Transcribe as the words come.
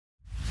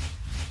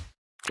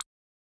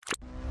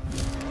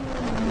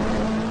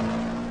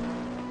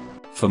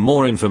For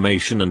more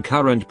information and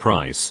current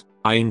price,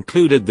 I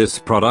included this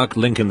product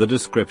link in the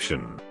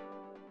description.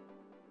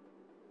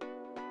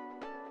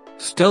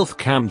 Stealth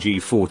Cam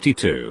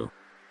G42.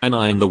 An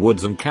eye in the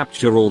woods and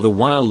capture all the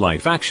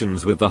wildlife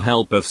actions with the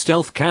help of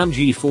Stealth Cam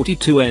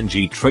G42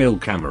 NG trail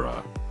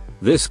camera.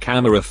 This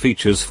camera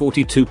features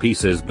 42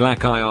 pieces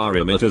black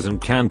IR emitters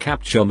and can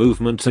capture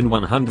movements in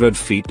 100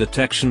 feet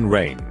detection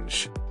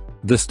range.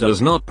 This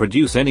does not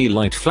produce any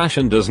light flash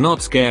and does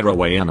not scare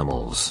away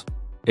animals.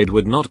 It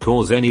would not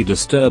cause any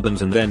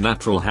disturbance in their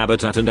natural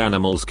habitat and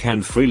animals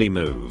can freely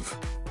move.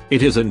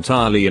 It is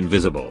entirely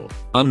invisible,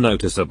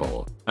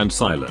 unnoticeable, and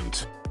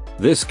silent.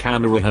 This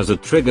camera has a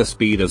trigger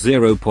speed of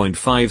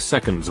 0.5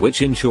 seconds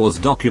which ensures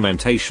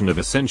documentation of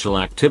essential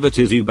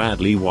activities you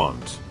badly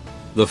want.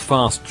 The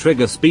fast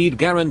trigger speed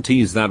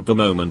guarantees that the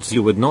moments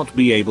you would not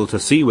be able to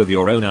see with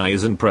your own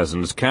eyes and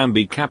presence can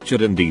be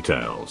captured in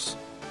details.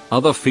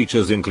 Other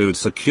features include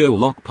secure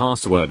lock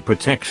password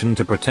protection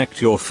to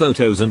protect your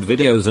photos and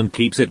videos and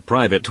keeps it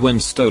private when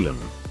stolen.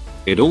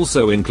 It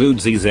also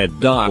includes EZ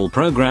dial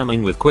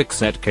programming with quick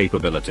set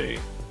capability.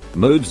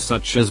 Modes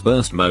such as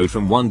burst mode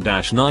from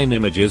 1-9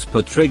 images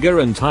per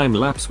trigger and time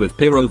lapse with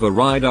peer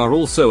override are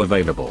also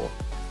available.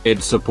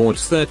 It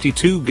supports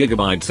 32GB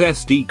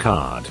SD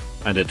card,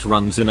 and it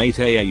runs in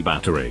 8AA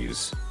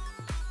batteries.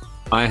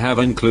 I have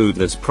included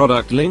this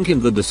product link in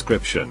the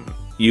description.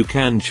 You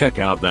can check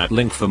out that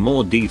link for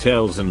more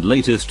details and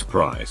latest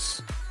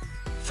price.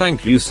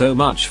 Thank you so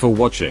much for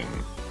watching.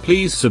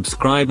 Please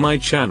subscribe my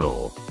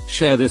channel,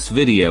 share this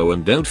video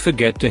and don't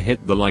forget to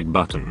hit the like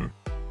button.